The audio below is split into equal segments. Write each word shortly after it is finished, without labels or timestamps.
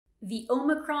The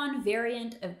Omicron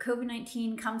variant of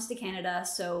COVID-19 comes to Canada,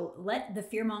 so let the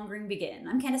fear-mongering begin.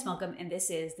 I'm Candice Malcolm, and this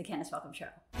is The Candice Malcolm Show.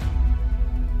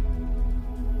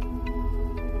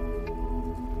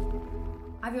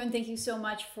 Everyone, thank you so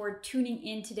much for tuning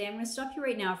in today. I'm going to stop you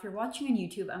right now. If you're watching on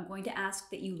YouTube, I'm going to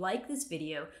ask that you like this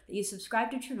video, that you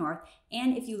subscribe to True North,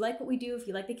 and if you like what we do, if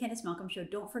you like The Candice Malcolm Show,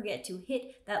 don't forget to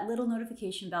hit that little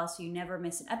notification bell so you never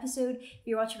miss an episode. If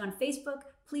you're watching on Facebook,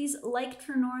 please like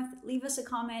True North, leave us a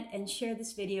comment, and share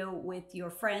this video with your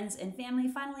friends and family.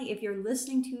 Finally, if you're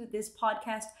listening to this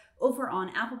podcast over on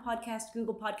Apple Podcasts,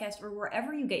 Google Podcasts, or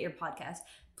wherever you get your podcasts,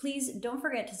 please don't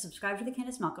forget to subscribe to The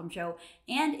Candice Malcolm Show.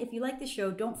 And if you like the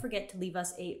show, don't forget to leave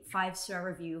us a 5-star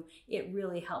review. It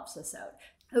really helps us out.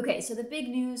 Okay, so the big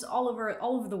news all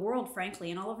over the world,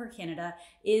 frankly, and all over Canada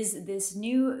is this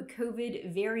new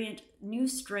COVID variant, new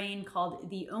strain called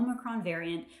the Omicron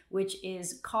variant, which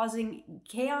is causing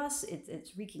chaos.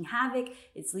 It's wreaking havoc.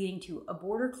 It's leading to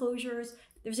border closures.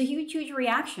 There's a huge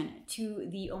reaction to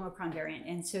the Omicron variant.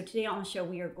 And so today on the show,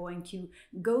 we are going to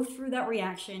go through that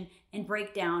reaction and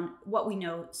break down what we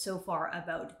know so far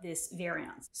about this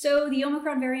variant. So the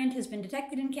Omicron variant has been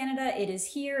detected in Canada. It is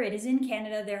here. It is in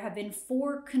Canada. There have been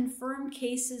 4 confirmed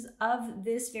cases of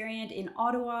this variant in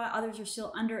Ottawa. Others are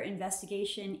still under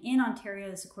investigation in Ontario.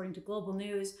 This according to Global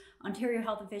News. Ontario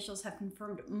health officials have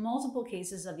confirmed multiple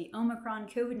cases of the Omicron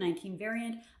COVID-19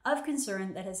 variant of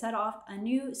concern that has set off a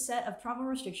new set of travel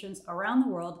restrictions around the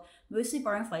world, mostly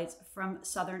barring flights from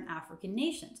southern African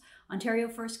nations. Ontario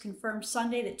first confirmed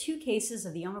Sunday that 2 cases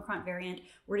of the Omicron variant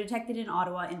were detected in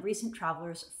Ottawa in recent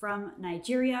travelers from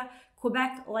Nigeria.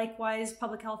 Quebec, likewise,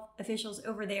 public health officials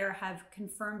over there have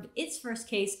confirmed its first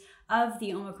case of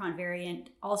the Omicron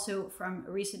variant, also from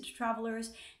recent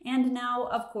travelers. And now,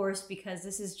 of course, because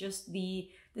this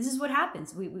is what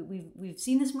happens. We've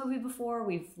seen this movie before.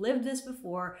 We've lived this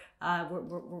before.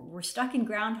 We're stuck in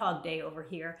Groundhog Day over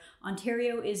here.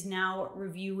 Ontario is now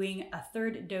reviewing a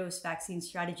 3rd dose vaccine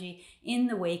strategy in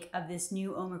the wake of this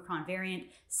new Omicron variant,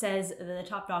 says the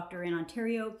top doctor in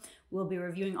Ontario. Will be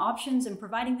reviewing options and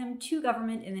providing them to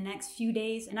government in the next few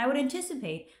days. And I would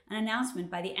anticipate an announcement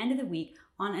by the end of the week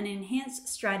on an enhanced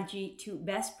strategy to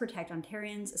best protect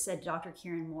Ontarians, said Dr.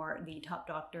 Kieran Moore, the top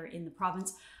doctor in the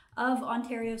province of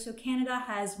Ontario. So Canada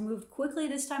has moved quickly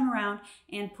this time around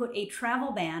and put a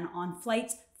travel ban on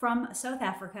flights from South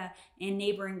Africa and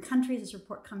neighboring countries. This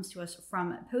report comes to us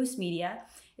from Postmedia.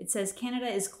 It says Canada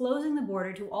is closing the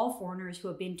border to all foreigners who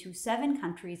have been to 7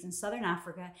 countries in southern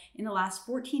Africa in the last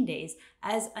 14 days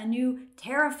as a new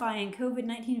terrifying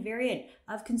COVID-19 variant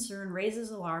of concern raises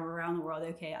alarm around the world.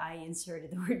 Okay, I inserted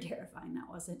the word terrifying. That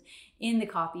wasn't in the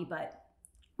copy, but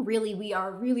really, we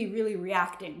are really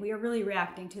reacting. We are really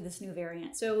reacting to this new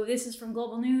variant. So this is from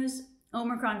Global News.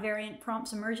 Omicron variant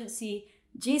prompts emergency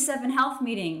G7 health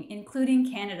meeting,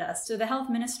 including Canada. So the health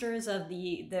ministers of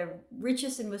the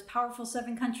richest and most powerful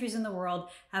 7 countries in the world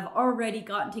have already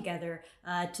gotten together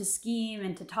to scheme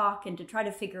and to talk and to try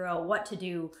to figure out what to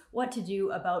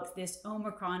do about this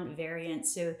Omicron variant.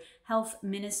 So Health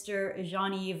Minister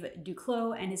Jean-Yves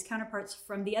Duclos and his counterparts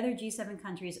from the other G7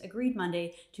 countries agreed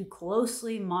Monday to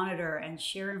closely monitor and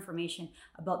share information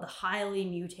about the highly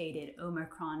mutated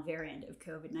Omicron variant of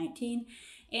COVID-19.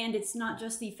 And it's not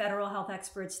just the federal health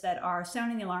experts that are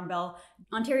sounding the alarm bell.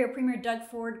 Ontario Premier Doug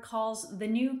Ford calls the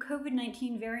new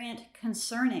COVID-19 variant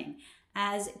concerning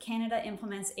as Canada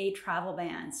implements a travel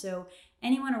ban. So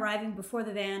anyone arriving before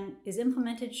the ban is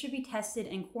implemented should be tested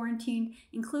and quarantined,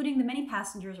 including the many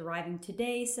passengers arriving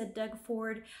today, said Doug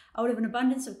Ford. Out of an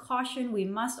abundance of caution, we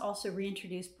must also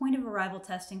reintroduce point of arrival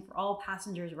testing for all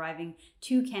passengers arriving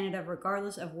to Canada,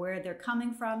 regardless of where they're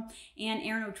coming from. And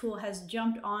Aaron O'Toole has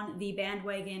jumped on the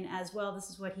bandwagon as well. This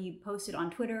is what he posted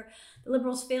on Twitter. The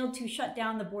Liberals failed to shut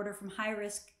down the border from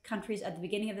high-risk countries at the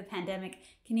beginning of the pandemic.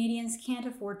 Canadians can't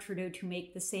afford Trudeau to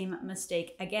make the same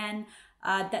mistake again.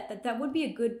 That would be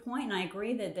a good point, and I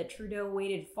agree that Trudeau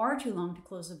waited far too long to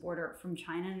close the border from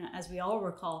China. And as we all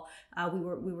recall,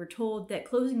 we were told that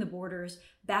closing the borders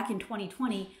back in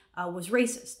 2020 was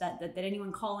racist. That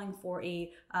anyone calling for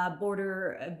a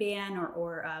border ban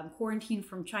or quarantine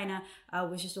from China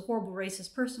was just a horrible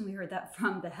racist person. We heard that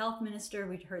from the health minister.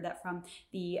 We heard that from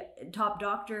the top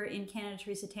doctor in Canada,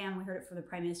 Theresa Tam. We heard it from the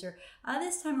Prime Minister.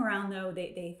 This time around, though,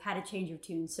 they've had a change of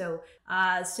tune. So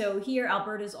here,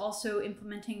 Alberta is also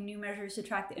implementing new measures to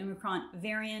track the Omicron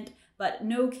variant, but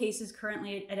no cases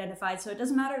currently identified. So it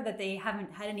doesn't matter that they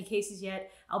haven't had any cases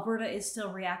yet. Alberta is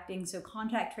still reacting. So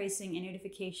contact tracing and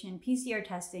notification, PCR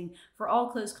testing for all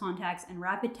close contacts, and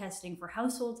rapid testing for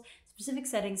households, Specific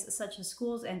settings such as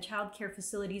schools and childcare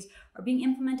facilities are being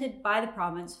implemented by the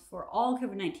province for all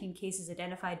COVID-19 cases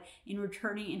identified in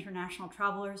returning international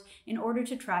travelers in order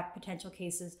to track potential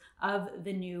cases of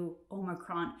the new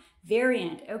Omicron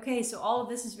variant. Okay, so all of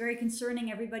this is very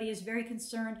concerning. Everybody is very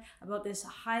concerned about this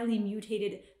highly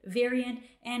mutated variant.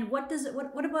 And what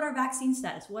about our vaccine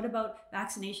status? What about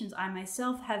vaccinations? I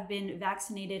myself have been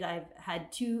vaccinated. I've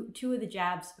had two of the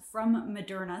jabs from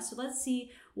Moderna. So let's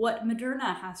see what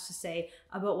Moderna has to say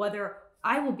about whether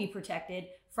I will be protected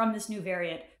from this new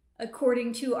variant.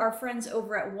 According to our friends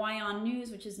over at WION News,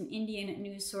 which is an Indian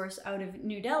news source out of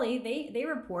New Delhi, they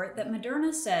report that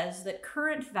Moderna says that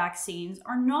current vaccines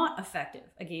are not effective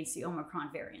against the Omicron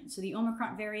variant. So the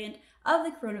Omicron variant of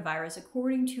the coronavirus,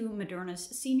 according to Moderna's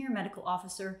senior medical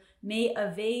officer, may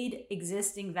evade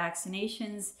existing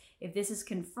vaccinations. If this is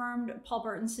confirmed, Paul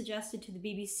Burton suggested to the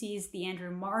BBC's The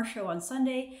Andrew Marr Show on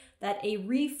Sunday that a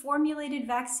reformulated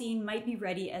vaccine might be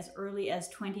ready as early as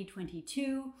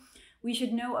 2022. We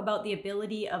should know about the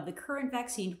ability of the current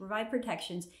vaccine to provide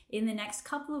protections in the next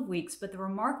couple of weeks, but the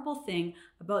remarkable thing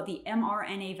about the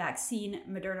mRNA vaccine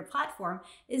Moderna platform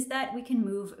is that we can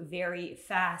move very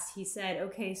fast. He said,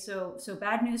 okay, so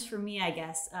bad news for me, I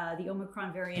guess, the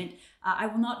Omicron variant. I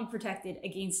will not be protected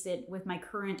against it with my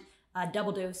current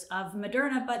double dose of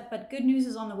Moderna, but good news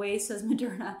is on the way, says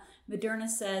Moderna. Moderna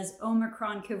says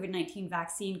Omicron COVID-19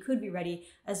 vaccine could be ready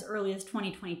as early as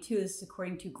 2022. This is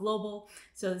according to Global.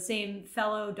 So the same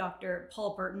fellow, Dr.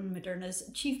 Paul Burton, Moderna's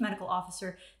chief medical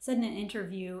officer, said in an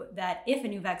interview that if a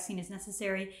new vaccine is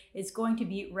necessary, it's going to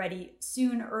be ready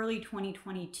soon, early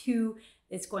 2022.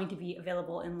 It's going to be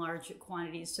available in large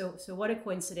quantities. So what a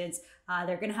coincidence.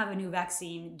 They're going to have a new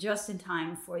vaccine just in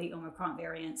time for the Omicron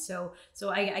variant. So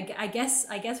I guess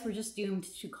we're just doomed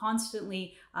to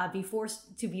constantly be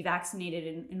forced to be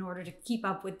vaccinated in order to keep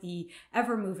up with the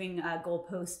ever-moving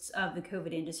goalposts of the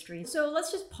COVID industry. So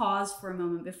let's just pause for a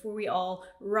moment before we all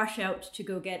rush out to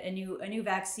go get a new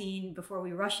vaccine, before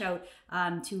we rush out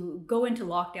to go into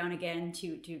lockdown again,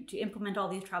 to implement all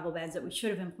these travel bans that we should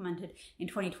have implemented in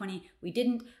 2020. We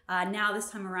didn't. Now this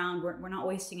time around, we're not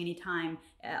wasting any time.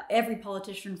 Every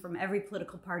politician from every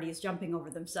political party is jumping over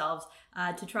themselves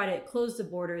to try to close the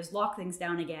borders, lock things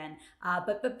down again.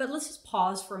 But let's just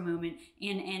pause for a moment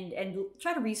and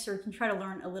try to research and try to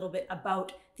learn a little bit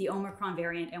about the Omicron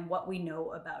variant and what we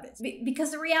know about it.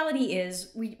 Because the reality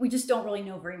is we just don't really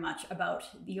know very much about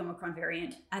the Omicron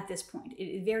variant at this point.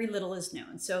 Very little is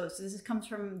known. So this comes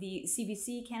from the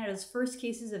CBC, Canada's first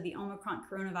cases of the Omicron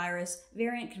coronavirus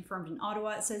variant confirmed in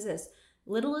Ottawa. It says this: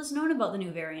 little is known about the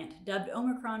new variant, dubbed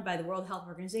Omicron by the World Health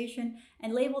Organization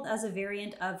and labeled as a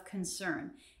variant of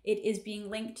concern. It is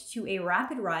being linked to a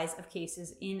rapid rise of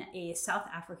cases in a South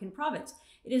African province.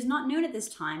 It is not known at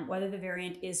this time whether the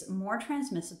variant is more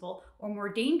transmissible or more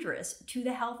dangerous to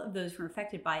the health of those who are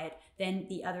affected by it than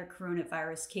the other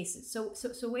coronavirus cases. So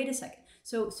wait a second.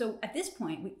 So at this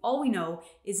point, all we know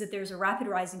is that there's a rapid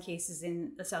rise in cases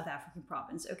in the South African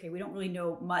province. Okay, we don't really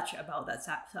know much about that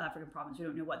South African province. We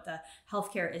don't know what the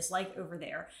healthcare is like over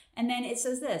there. And then it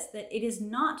says this, that it is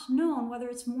not known whether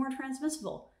it's more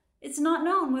transmissible. It's not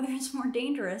known whether it's more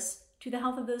dangerous to the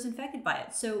health of those infected by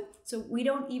it. So we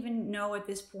don't even know at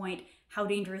this point how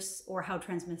dangerous or how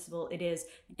transmissible it is.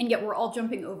 And yet we're all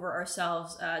jumping over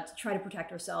ourselves to try to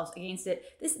protect ourselves against it.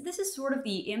 This is sort of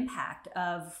the impact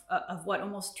of what,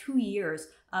 almost 2 years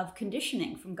of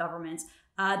conditioning from governments,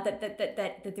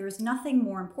 that there is nothing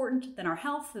more important than our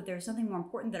health, that there's nothing more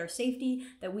important than our safety,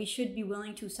 that we should be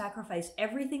willing to sacrifice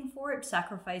everything for it,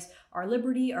 sacrifice our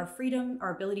liberty, our freedom,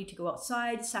 our ability to go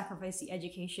outside, sacrifice the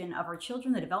education of our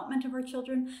children, the development of our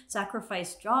children,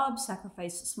 sacrifice jobs,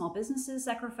 sacrifice small businesses,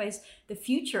 sacrifice the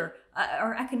future,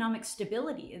 our economic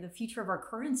stability, the future of our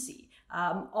currency,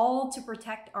 all to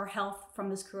protect our health from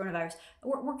this coronavirus.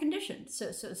 We're conditioned.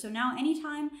 So now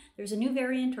anytime there's a new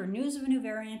variant or news of a new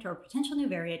variant or a potential new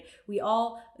variant, we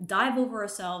all dive over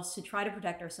ourselves to try to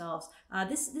protect ourselves.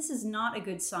 This is not a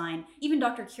good sign. Even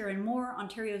Dr. Kieran Moore,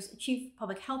 Ontario's Chief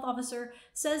Public Health Officer,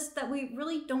 says that we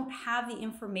really don't have the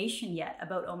information yet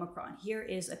about Omicron. Here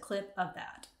is a clip of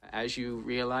that. As you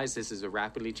realize, this is a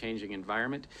rapidly changing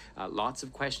environment. Lots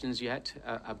of questions yet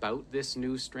about this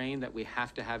new strain that we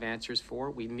have to have answers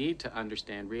for. We need to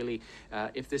understand really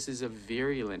if this is a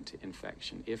virulent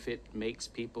infection, if it makes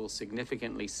people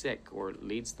significantly sick or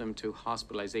leads them to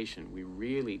hospitalization. We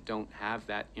really don't have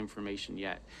that information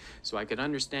yet. So I could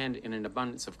understand, in an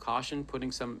abundance of caution,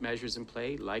 putting some measures in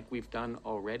play like we've done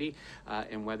already,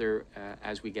 and whether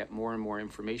as we get more and more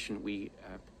information, we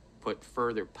put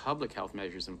further public health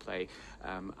measures in play.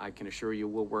 I can assure you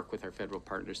we'll work with our federal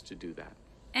partners to do that.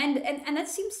 And that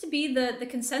seems to be the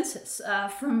consensus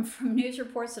from news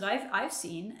reports that I've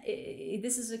seen.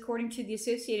 This is according to the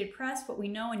Associated Press, what we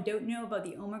know and don't know about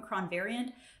the Omicron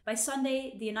variant. By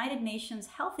Sunday, the United Nations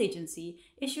Health Agency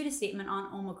issued a statement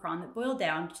on Omicron that boiled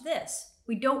down to this: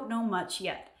 we don't know much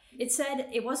yet. It said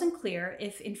it wasn't clear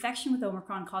if infection with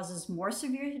Omicron causes more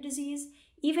severe disease,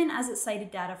 even as it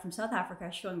cited data from South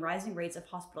Africa showing rising rates of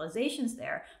hospitalizations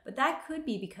there. But that could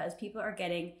be because people are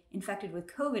getting infected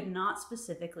with COVID, not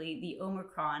specifically the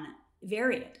Omicron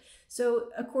variant. So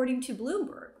according to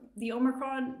Bloomberg, the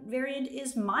Omicron variant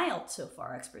is mild so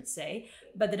far, experts say,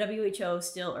 but the WHO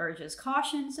still urges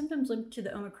caution. Symptoms linked to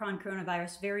the Omicron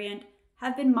coronavirus variant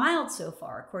have been mild so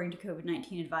far, according to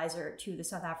COVID-19 advisor to the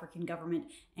South African government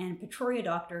and Pretoria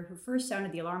doctor who first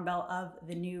sounded the alarm bell of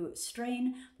the new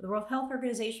strain. The World Health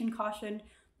Organization cautioned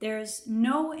there's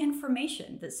no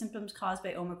information that symptoms caused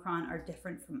by Omicron are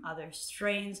different from other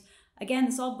strains. Again,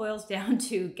 this all boils down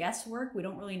to guesswork. We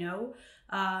don't really know.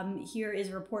 Here is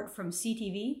a report from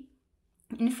CTV.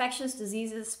 Infectious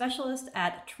diseases specialist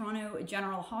at Toronto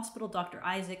General Hospital, Dr.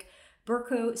 Isaac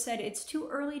Burko, said it's too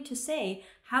early to say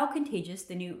how contagious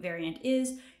the new variant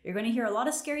is. You're going to hear a lot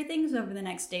of scary things over the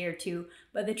next day or two,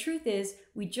 but the truth is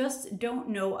we just don't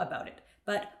know about it.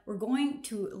 But we're going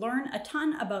to learn a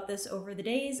ton about this over the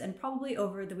days and probably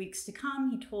over the weeks to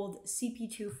come, he told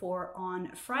CP24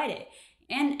 on Friday.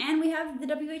 And we have the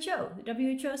WHO. The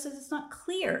WHO says it's not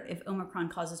clear if Omicron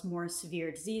causes more severe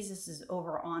disease. This is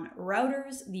over on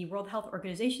Reuters. The World Health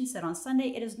Organization said on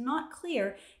Sunday it is not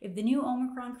clear if the new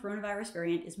Omicron coronavirus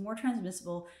variant is more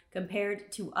transmissible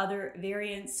compared to other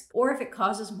variants or if it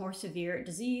causes more severe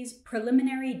disease.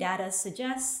 Preliminary data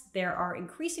suggests there are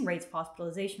increasing rates of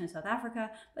hospitalization in South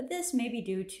Africa, but this may be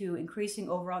due to increasing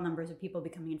overall numbers of people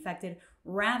becoming infected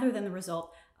rather than the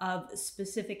result of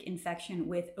specific infection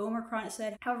with Omicron, it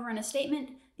said. However, in a statement,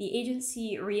 the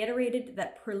agency reiterated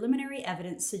that preliminary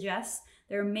evidence suggests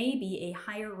there may be a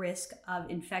higher risk of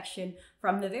infection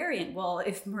from the variant. Well,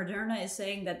 if Moderna is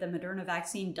saying that the Moderna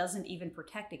vaccine doesn't even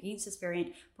protect against this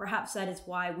variant, perhaps that is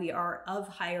why we are of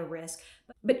higher risk.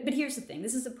 But here's the thing.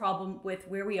 This is the problem with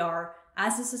where we are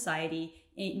as a society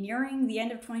nearing the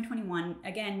end of 2021,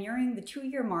 again, nearing the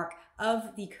 2-year mark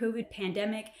of the COVID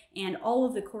pandemic and all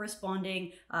of the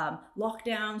corresponding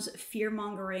lockdowns,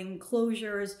 fear-mongering,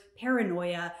 closures,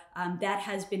 paranoia that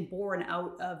has been born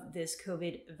out of this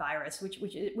COVID virus,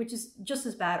 which is just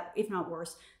as bad, if not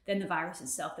worse, than the virus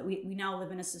itself. That we now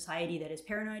live in a society that is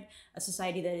paranoid, a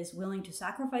society that is willing to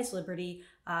sacrifice liberty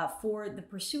for the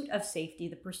pursuit of safety,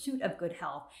 the pursuit of good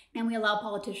health, and we allow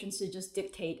politicians to just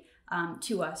dictate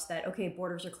to us that, okay,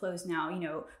 borders are closed now,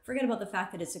 forget about the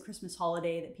fact that it's a Christmas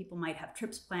holiday, that people might have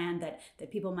trips planned,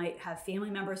 that people might have family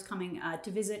members coming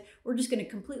to visit. We're just going to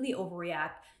completely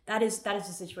overreact. That is the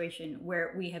situation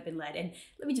where we have been led. And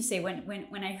let me just say,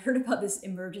 when I heard about this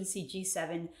emergency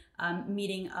G7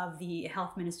 meeting of the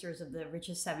health ministers of the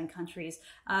richest 7 countries,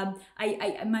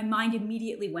 my mind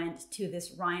immediately went to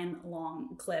this Ryan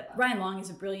Long clip. Ryan Long is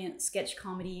a brilliant sketch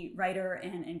comedy writer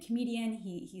and comedian.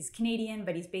 He's Canadian,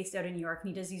 but he's based out in New York,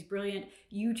 and he does these brilliant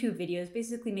YouTube videos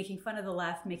basically making fun of the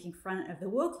left, making fun of the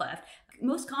woke left.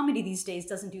 Most comedy these days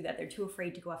doesn't do that. They're too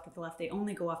afraid to go after the left. They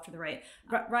only go after the right.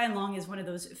 Ryan Long is one of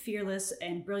those fearless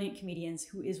and brilliant comedians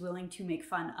who is willing to make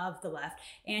fun of the left.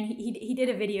 And he did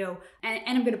a video, and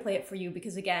I'm going to play it for you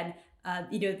because, again,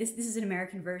 this is an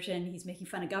American version. He's making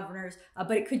fun of governors,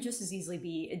 but it could just as easily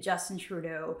be Justin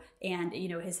Trudeau and,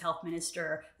 his health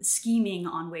minister scheming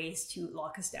on ways to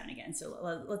lock us down again.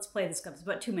 So let's play this clip. It's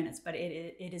about 2 minutes, but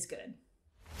it is good.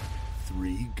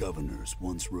 3 governors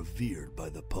once revered by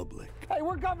the public. Hey,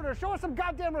 we're governors. Show us some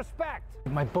goddamn respect.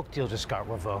 My book deal just got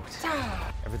revoked.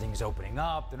 Everything's opening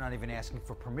up. They're not even asking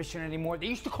for permission anymore. They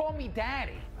used to call me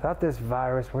daddy. Without this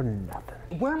virus, we're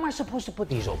nothing. Where am I supposed to put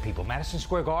these old people? Madison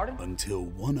Square Garden? Until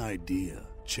one idea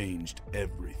changed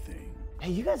everything.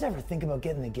 Hey, you guys ever think about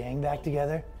getting the gang back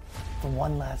together for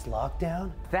one last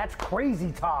lockdown? That's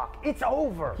crazy talk. It's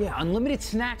over. Yeah, unlimited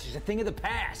snacks is a thing of the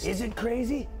past. Is it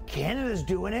crazy? Canada's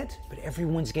doing it. But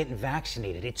everyone's getting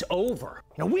vaccinated. It's over.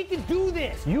 Now we can do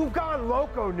this. You've gone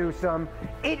loco, Newsom.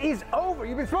 It is over.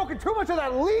 You've been smoking too much of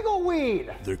that legal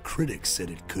weed. Their critics said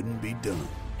it couldn't be done.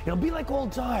 It'll be like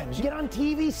old times. You get on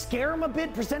TV, scare them a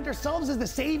bit, present ourselves as the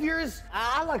saviors.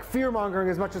 I like fear-mongering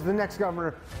as much as the next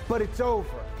governor, but it's over.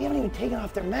 They haven't even taken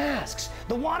off their masks.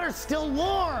 The water's still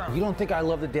warm. You don't think I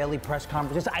love the daily press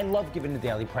conferences? I love giving the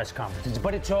daily press conferences,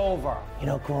 but it's over.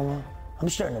 Cuomo, I'm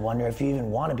starting to wonder if you even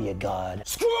want to be a god.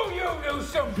 Screw you,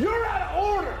 Newsom! You're out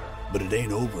of order! But it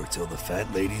ain't over till the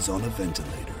fat lady's on a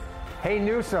ventilator. Hey,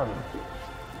 Newsom,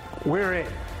 we're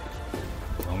in.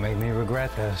 Don't make me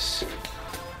regret this.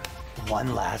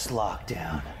 One last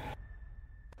lockdown.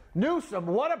 Newsom,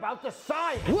 what about the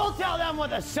science? We'll tell them what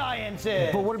the science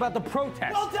is. But what about the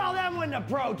protest? We'll tell them when to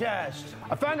protest.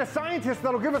 I found a scientist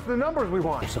that'll give us the numbers we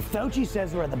want. So Fauci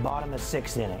says we're at the bottom of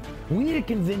 6th inning. We need to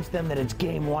convince them that it's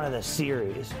game 1 of the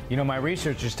series. You know, my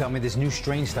researchers tell me this new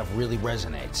strain stuff really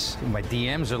resonates. My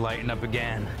DMs are lighting up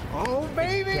again. Oh,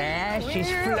 baby! Cash is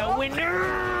flowing.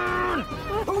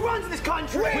 Who runs this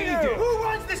country? We do. Who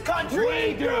runs this country?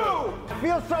 We do! I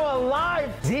feel so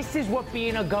alive. This is what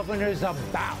being a governor's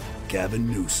about. Gavin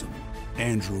Newsom,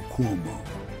 Andrew Cuomo,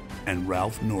 and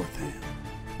Ralph Northam.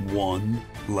 One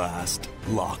last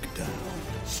lockdown.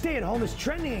 Stay at home is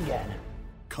trending again.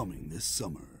 Coming this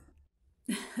summer.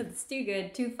 It's too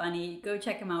good, too funny. Go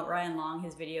check him out, Ryan Long.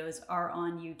 His videos are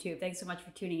on YouTube. Thanks so much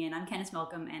for tuning in. I'm Candice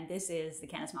Malcolm, and this is The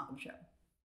Candice Malcolm Show.